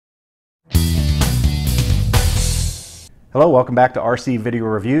Hello, welcome back to RC Video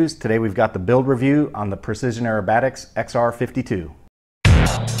Reviews. Today we've got the build review on the Precision Aerobatics XR52.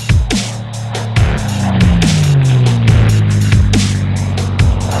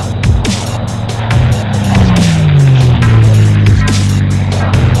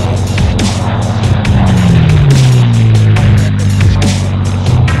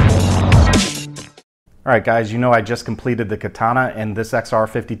 Alright guys, you know I just completed the Katana, and this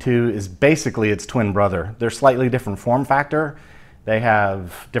XR52 is basically its twin brother. They're slightly different form factor. They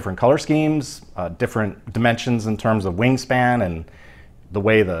have different color schemes, different dimensions in terms of wingspan, and the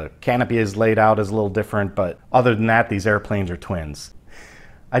way the canopy is laid out is a little different, but other than that, these airplanes are twins.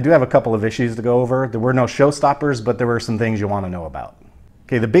 I do have a couple of issues to go over. There were no showstoppers, but there were some things you want to know about.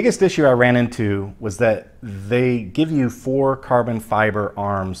 Okay, the biggest issue I ran into was that they give you 4 carbon fiber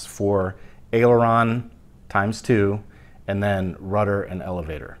arms for aileron ×2, and then rudder and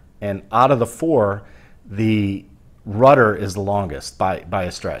elevator. And out of the 4, the rudder is the longest by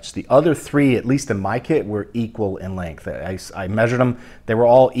a stretch. The other 3, at least in my kit, were equal in length. I measured them. They were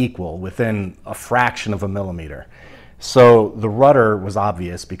all equal within a fraction of a millimeter. So the rudder was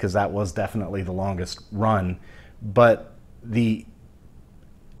obvious because that was definitely the longest run, but the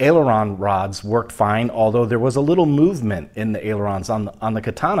aileron rods worked fine, although there was a little movement in the ailerons. On the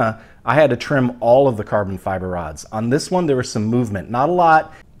Katana, I had to trim all of the carbon fiber rods. On this one, there was some movement, not a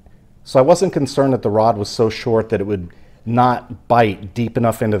lot. So I wasn't concerned that the rod was so short that it would not bite deep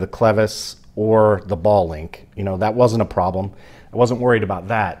enough into the clevis or the ball link. You know, that wasn't a problem. I wasn't worried about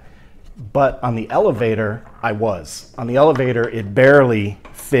that. But on the elevator, I was. On the elevator, it barely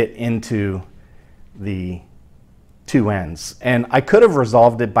fit into the 2 ends, and I could have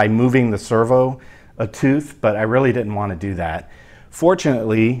resolved it by moving the servo a tooth, but I really didn't want to do that.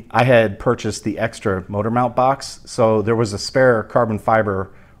 Fortunately, I had purchased the extra motor mount box, so there was a spare carbon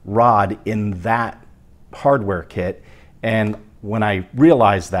fiber rod in that hardware kit, and when I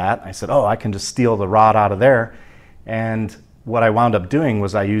realized that, I said, oh, I can just steal the rod out of there. And what I wound up doing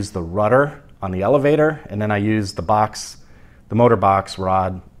was I used the rudder on the elevator, and then I used the motor box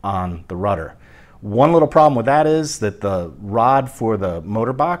rod on the rudder. One little problem with that is that the rod for the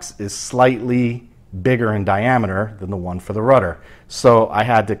motor box is slightly bigger in diameter than the one for the rudder. So I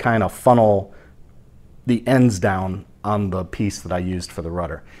had to kind of funnel the ends down on the piece that I used for the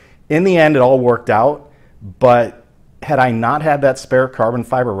rudder. In the end, it all worked out, but had I not had that spare carbon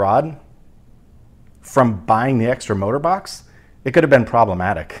fiber rod from buying the extra motor box, it could have been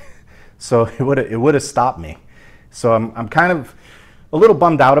problematic. So it would have stopped me. So I'm kind of a little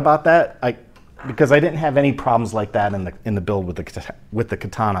bummed out about that. Because I didn't have any problems like that in the build with the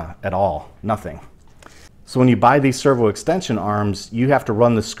Katana at all, nothing. So when you buy these servo extension arms, you have to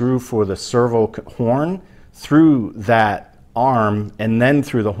run the screw for the servo horn through that arm and then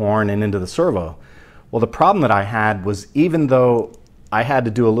through the horn and into the servo. Well, the problem that I had was, even though I had to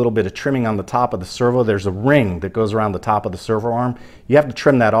do a little bit of trimming on the top of the servo, there's a ring that goes around the top of the servo arm. You have to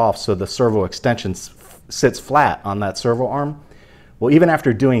trim that off so the servo extension sits flat on that servo arm. Well, even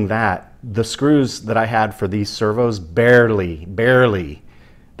after doing that, the screws that I had for these servos barely,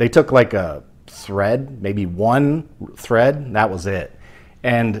 they took like a thread, maybe 1 thread, that was it.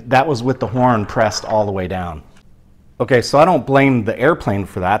 And that was with the horn pressed all the way down. Okay, so I don't blame the airplane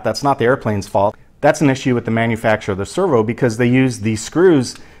for that. That's not the airplane's fault. That's an issue with the manufacturer of the servo, because they use these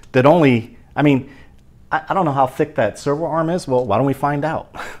screws that only, I mean, I don't know how thick that servo arm is. Well, why don't we find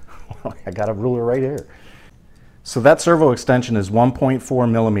out? I got a ruler right here. So that servo extension is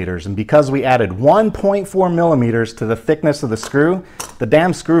 1.4 millimeters, and because we added 1.4 millimeters to the thickness of the screw, the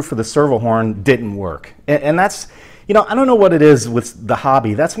damn screw for the servo horn didn't work. And that's, you know, I don't know what it is with the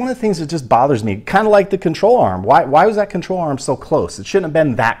hobby. That's one of the things that just bothers me, kind of like the control arm. Why was that control arm so close? It shouldn't have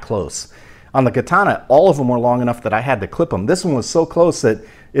been that close. On the Katana, all of them were long enough that I had to clip them. This one was so close that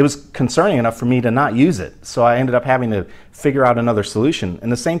it was concerning enough for me to not use it. So I ended up having to figure out another solution.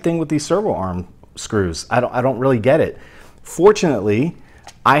 And the same thing with these servo arm screws. I don't really get it. Fortunately,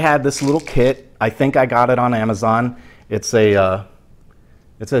 I had this little kit. I think I got it on Amazon. It's a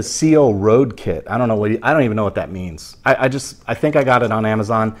CO road kit. I don't even know what that means. I think I got it on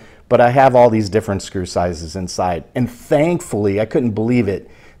Amazon, but I have all these different screw sizes inside. And thankfully, I couldn't believe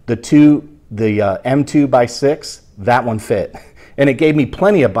it, the M2x6, that one fit. And it gave me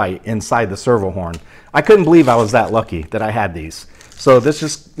plenty of bite inside the servo horn. I couldn't believe I was that lucky that I had these. So this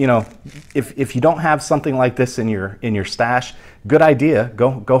just, you know, if you don't have something like this in your stash, good idea,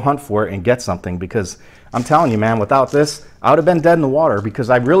 go hunt for it and get something, because I'm telling you, man, without this, I would have been dead in the water, because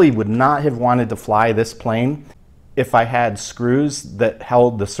I really would not have wanted to fly this plane if I had screws that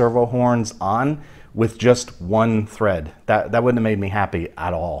held the servo horns on with just 1 thread. That wouldn't have made me happy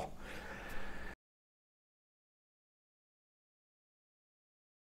at all.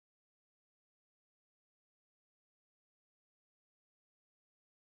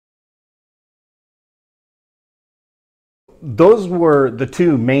 those were the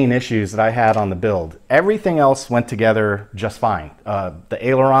two main issues that I had on the build. Everything else went together just fine. The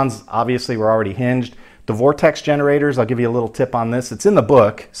ailerons obviously were already hinged. The vortex generators, I'll give you a little tip on this. It's in the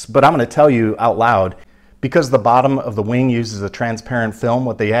book, but I'm going to tell you out loud. Because the bottom of the wing uses a transparent film,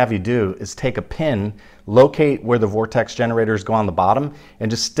 what they have you do is take a pin, locate where the vortex generators go on the bottom, and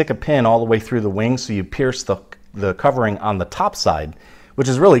just stick a pin all the way through the wing so you pierce the covering on the top side, which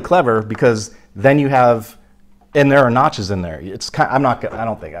is really clever because then you have, and there are notches in there. It's kind, I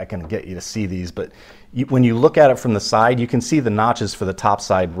don't think I can get you to see these, but when you look at it from the side, you can see the notches for the top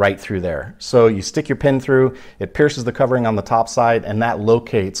side right through there. So you stick your pin through, it pierces the covering on the top side, and that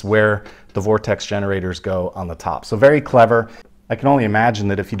locates where the vortex generators go on the top. So very clever. I can only imagine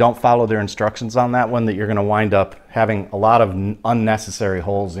that if you don't follow their instructions on that one, that you're going to wind up having a lot of unnecessary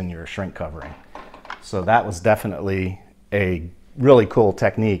holes in your shrink covering. So that was definitely a really cool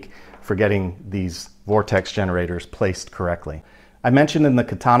technique for getting these vortex generators placed correctly. I mentioned in the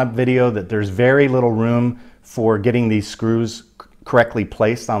Katana video that there's very little room for getting these screws correctly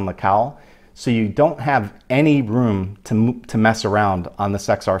placed on the cowl. So you don't have any room to mess around on this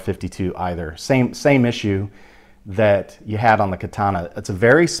XR52 either. Same issue that you had on the Katana. It's a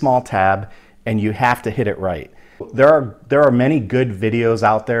very small tab and you have to hit it right. There are many good videos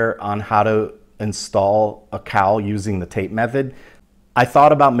out there on how to install a cowl using the tape method. I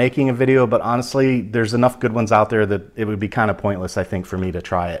thought about making a video, but honestly, there's enough good ones out there that it would be kind of pointless, I think, for me to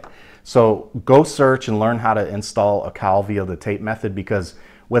try it. So go search and learn how to install a cowl via the tape method, because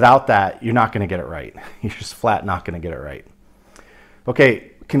without that, you're not going to get it right. You're just flat not going to get it right.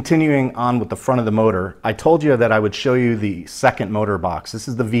 Okay, continuing on with the front of the motor, I told you that I would show you the second motor box. This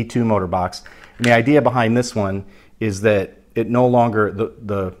is the V2 motor box. And the idea behind this one is that it no longer,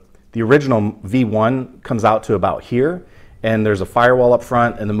 the original V1 comes out to about here, and there's a firewall up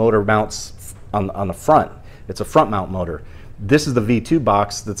front and the motor mounts on the front. It's a front mount motor. This is the V2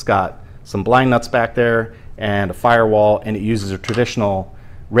 box that's got some blind nuts back there and a firewall, and it uses a traditional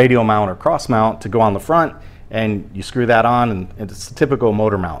radial mount or cross mount to go on the front, and you screw that on and it's a typical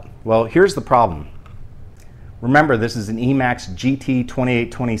motor mount. Well, here's the problem. Remember, this is an Emax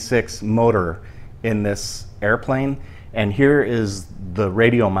GT2826 motor in this airplane, and here is the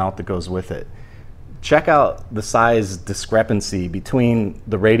radial mount that goes with it. Check out the size discrepancy between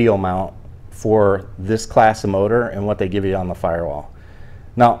the radial mount for this class of motor and what they give you on the firewall.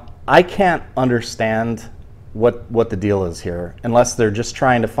 Now, I can't understand what the deal is here unless they're just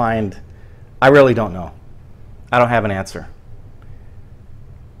trying to find, I really don't know. I don't have an answer.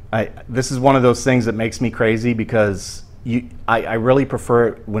 This is one of those things that makes me crazy, because I really prefer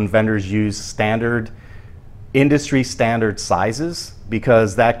it when vendors use industry standard sizes,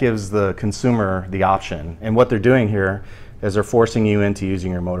 because that gives the consumer the option. And what they're doing here is they're forcing you into using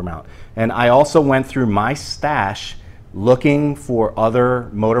your motor mount. And I also went through my stash looking for other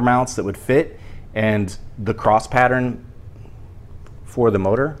motor mounts that would fit, and the cross pattern for the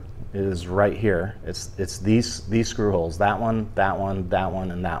motor is right here. It's these screw holes, that one, that one, that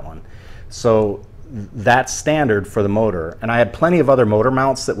one, and that one. So that's standard for the motor. And I had plenty of other motor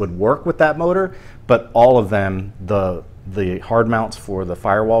mounts that would work with that motor, but all of them, the hard mounts for the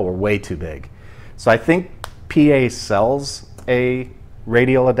firewall, were way too big. So I think PA sells a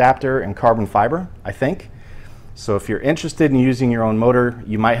radial adapter in carbon fiber, I think. So if you're interested in using your own motor,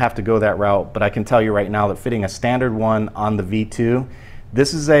 you might have to go that route, but I can tell you right now that fitting a standard one on the V2,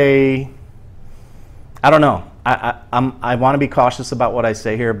 this is I don't know. I want to be cautious about what I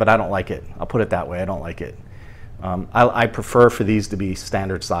say here, but I don't like it. I'll put it that way. I don't like it. I prefer for these to be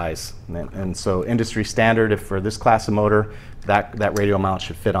standard size. And so industry standard, if for this class of motor, that radial mount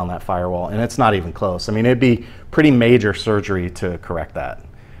should fit on that firewall. And it's not even close. I mean, it'd be pretty major surgery to correct that.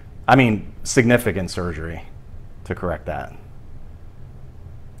 I mean, significant surgery to correct that.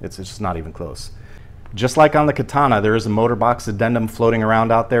 It's just not even close. Just like on the Katana, there is a motor box addendum floating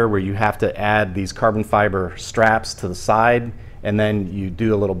around out there where you have to add these carbon fiber straps to the side, and then you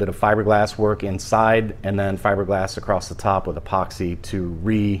do a little bit of fiberglass work inside, and then fiberglass across the top with epoxy to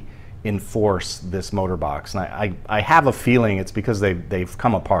reinforce this motor box. And I have a feeling it's because they've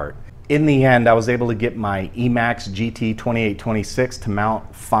come apart. In the end, I was able to get my Emax GT2826 to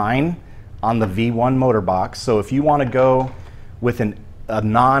mount fine on the V1 motor box. So if you want to go with a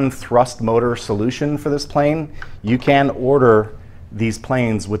non-thrust motor solution for this plane, you can order these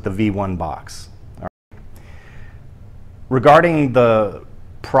planes with the V1 box. All right. Regarding the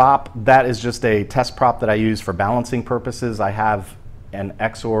prop, that is just a test prop that I use for balancing purposes. I have an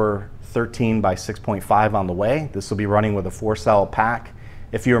XR13 by 6.5 on the way. This will be running with a 4-cell pack.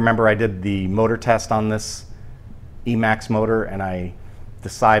 If you remember, I did the motor test on this Emax motor, and I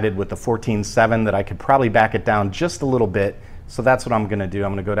decided with the 14.7 that I could probably back it down just a little bit. So that's what I'm going to do.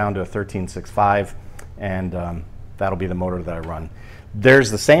 I'm going to go down to a 13.65, and that'll be the motor that I run.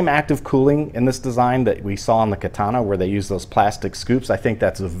 There's the same active cooling in this design that we saw on the Katana, where they use those plastic scoops. I think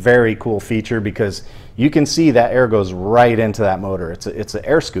that's a very cool feature because you can see that air goes right into that motor. It's an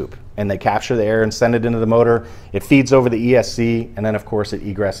air scoop, and they capture the air and send it into the motor. It feeds over the ESC, and then of course it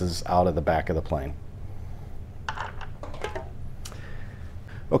egresses out of the back of the plane.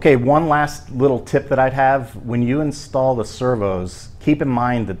 Okay, one last little tip that I'd have. When you install the servos, keep in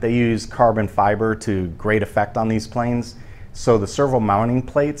mind that they use carbon fiber to great effect on these planes. So the servo mounting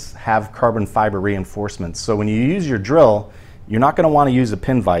plates have carbon fiber reinforcements. So when you use your drill, you're not going to want to use a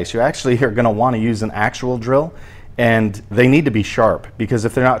pin vise. You actually are going to want to use an actual drill, and they need to be sharp, because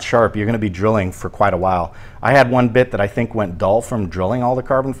if they're not sharp, you're going to be drilling for quite a while. I had one bit that I think went dull from drilling all the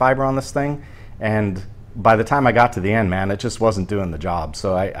carbon fiber on this thing, and by the time I got to the end, man, it just wasn't doing the job.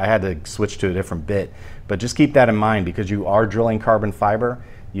 So I had to switch to a different bit. But just keep that in mind, because you are drilling carbon fiber,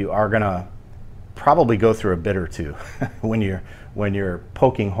 you are going to probably go through a bit or two when you're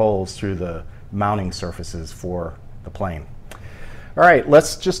poking holes through the mounting surfaces for the plane. All right,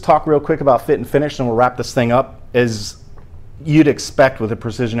 let's just talk real quick about fit and finish, and we'll wrap this thing up. As you'd expect with a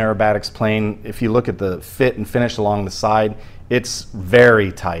precision aerobatics plane, if you look at the fit and finish along the side, it's very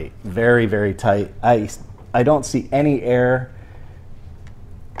tight, very, very tight. I don't see any air.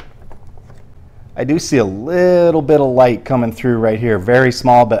 I do see a little bit of light coming through right here, very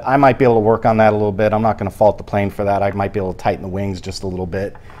small, but I might be able to work on that a little bit. I'm not going to fault the plane for that. I might be able to tighten the wings just a little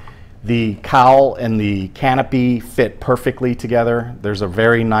bit. The cowl and the canopy fit perfectly together. There's a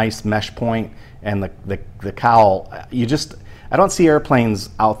very nice mesh point, and the cowl, I don't see airplanes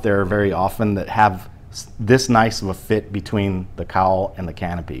out there very often that have this nice of a fit between the cowl and the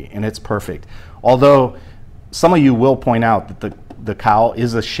canopy, and it's perfect. Although some of you will point out that the cowl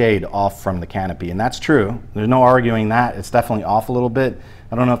is a shade off from the canopy, and that's true. There's no arguing that. It's definitely off a little bit.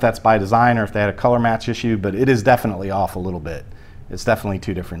 I don't know if that's by design or if they had a color match issue, but it is definitely off a little bit. It's definitely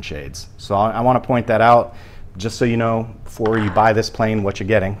two different shades. So I want to point that out just so you know before you buy this plane what you're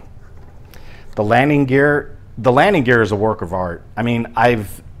getting. The landing gear is a work of art. I mean,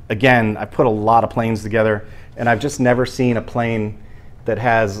 I've put a lot of planes together, and I've just never seen a plane that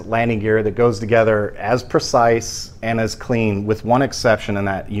has landing gear that goes together as precise and as clean, with one exception, and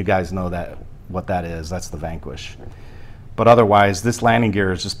that you guys know what that is. That's the Vanquish. But otherwise, this landing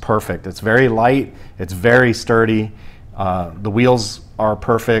gear is just perfect. It's very light. It's very sturdy. The wheels are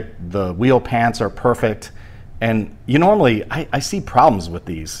perfect. The wheel pants are perfect. And I see problems with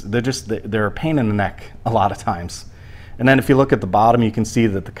these. They're a pain in the neck a lot of times. And then if you look at the bottom, you can see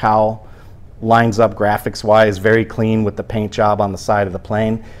that the cowl lines up graphics-wise very clean with the paint job on the side of the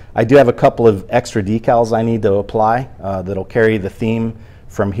plane. I do have a couple of extra decals I need to apply that'll carry the theme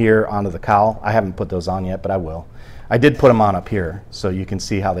from here onto the cowl. I haven't put those on yet, but I will. I did put them on up here, so you can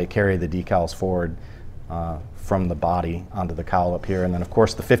see how they carry the decals forward from the body onto the cowl up here. And then of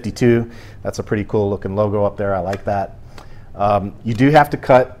course the 52, that's a pretty cool looking logo up there. I like that. You do have to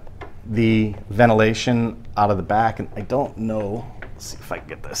cut the ventilation out of the back, and I don't know, let's see if I can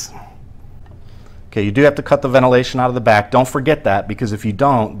get this. Okay, you do have to cut the ventilation out of the back. Don't forget that, because if you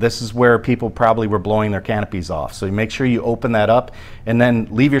don't, this is where people probably were blowing their canopies off. So you make sure you open that up, and then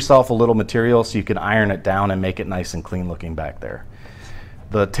leave yourself a little material so you can iron it down and make it nice and clean looking back there.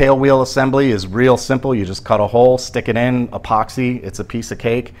 The tail wheel assembly is real simple. You just cut a hole, stick it in, epoxy, it's a piece of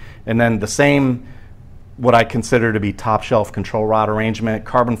cake. And then the same, what I consider to be top shelf control rod arrangement,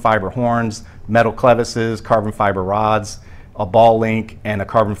 carbon fiber horns, metal clevises, carbon fiber rods, a ball link, and a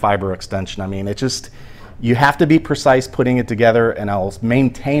carbon fiber extension. I mean, you have to be precise putting it together, and I'll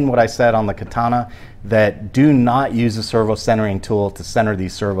maintain what I said on the Katana, that do not use a servo centering tool to center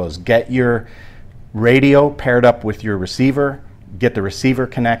these servos. Get your radio paired up with your receiver, get the receiver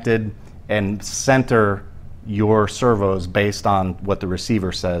connected, and center your servos based on what the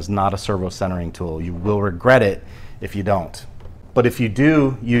receiver says, not a servo centering tool. You will regret it if you don't. But if you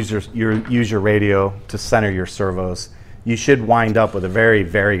do use your radio to center your servos, you should wind up with a very,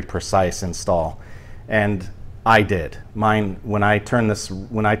 very precise install. And I did. Mine, when I turn the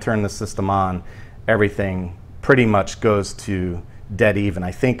system on, everything pretty much goes to dead even.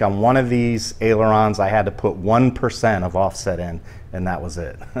 I think on one of these ailerons I had to put 1% of offset in, and that was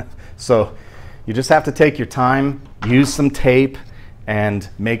it. So you just have to take your time, use some tape, and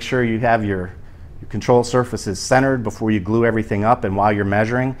make sure you have your control surfaces centered before you glue everything up and while you're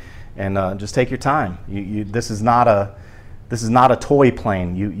measuring, and just take your time. This is not a toy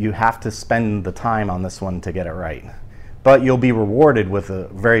plane. You have to spend the time on this one to get it right. But you'll be rewarded with a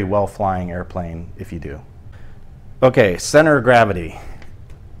very well flying airplane if you do. Okay, center of gravity.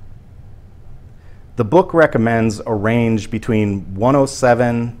 The book recommends a range between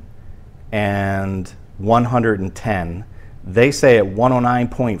 107 and 110. They say at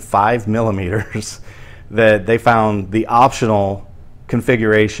 109.5 millimeters that they found the optional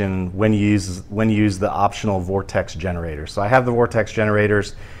configuration when you use the optional vortex generator. So I have the vortex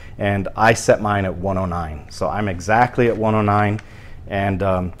generators and I set mine at 109. So I'm exactly at 109,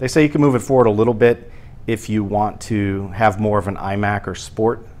 and they say you can move it forward a little bit if you want to have more of an IMAC or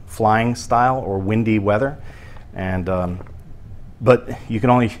sport flying style or windy weather. And but you can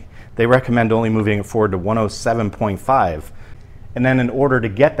only, they recommend only moving it forward to 107.5. And then in order to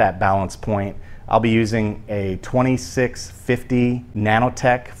get that balance point, I'll be using a 2650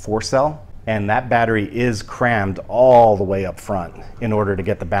 Nanotech 4-cell, and that battery is crammed all the way up front in order to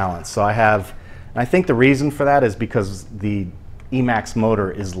get the balance. So I have, and I think the reason for that is because the Emax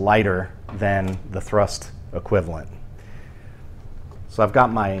motor is lighter than the thrust equivalent. So I've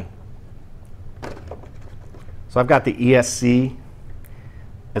got the ESC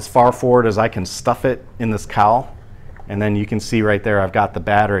as far forward as I can stuff it in this cowl, and then you can see right there I've got the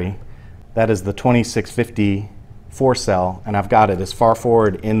battery. That is the 2650 4-cell, and I've got it as far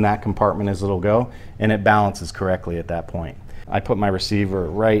forward in that compartment as it'll go, and it balances correctly at that point. I put my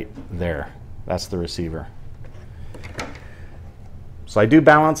receiver right there. That's the receiver. So I do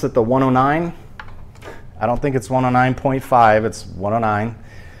balance at the 109. I don't think it's 109.5, it's 109,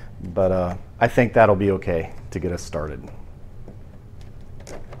 but I think that'll be okay to get us started.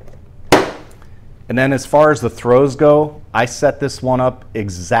 And then as far as the throws go, I set this one up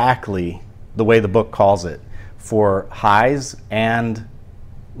exactly the way the book calls it, for highs and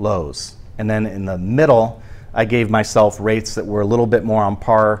lows. And then in the middle, I gave myself rates that were a little bit more on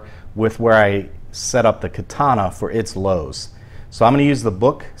par with where I set up the Katana for its lows. So I'm going to use the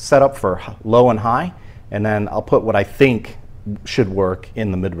book setup for low and high, and then I'll put what I think should work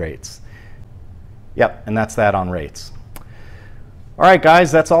in the mid rates. Yep, and that's that on rates. All right,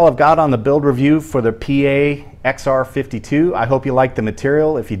 guys, that's all I've got on the build review for the PA XR52. I hope you liked the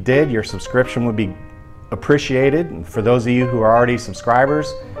material. If you did, your subscription would be appreciated. And for those of you who are already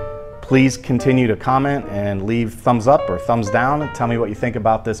subscribers, please continue to comment and leave thumbs up or thumbs down and tell me what you think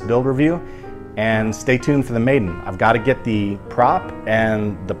about this build review. And stay tuned for the maiden. I've got to get the prop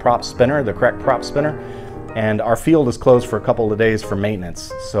and the prop spinner, the correct prop spinner, and our field is closed for a couple of days for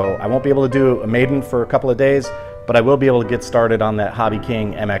maintenance. So I won't be able to do a maiden for a couple of days, but I will be able to get started on that Hobby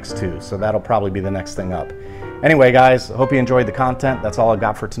King MX2. So that'll probably be the next thing up. Anyway, guys, hope you enjoyed the content. That's all I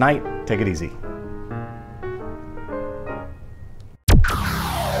got for tonight. Take it easy.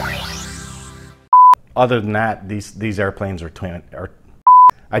 Other than that, these airplanes are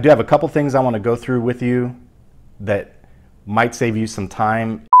I do have a couple things I want to go through with you that might save you some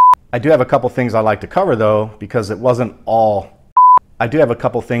time. I do have a couple things I'd like to cover though, because it wasn't all. I do have a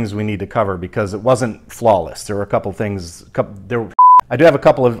couple things we need to cover because it wasn't flawless. There were a couple things. I do have a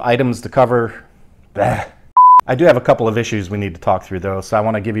couple of items to cover. I do have a couple of issues we need to talk through though, so I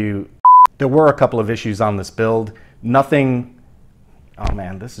want to give you. There were a couple of issues on this build. Nothing. Oh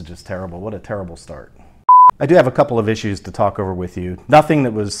man, this is just terrible. What a terrible start. I do have a couple of issues to talk over with you. Nothing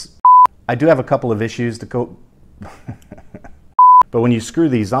that was. I do have a couple of issues to go. But when you screw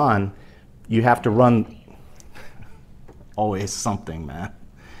these on, you have to run. Always something, man.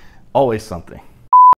 Always something.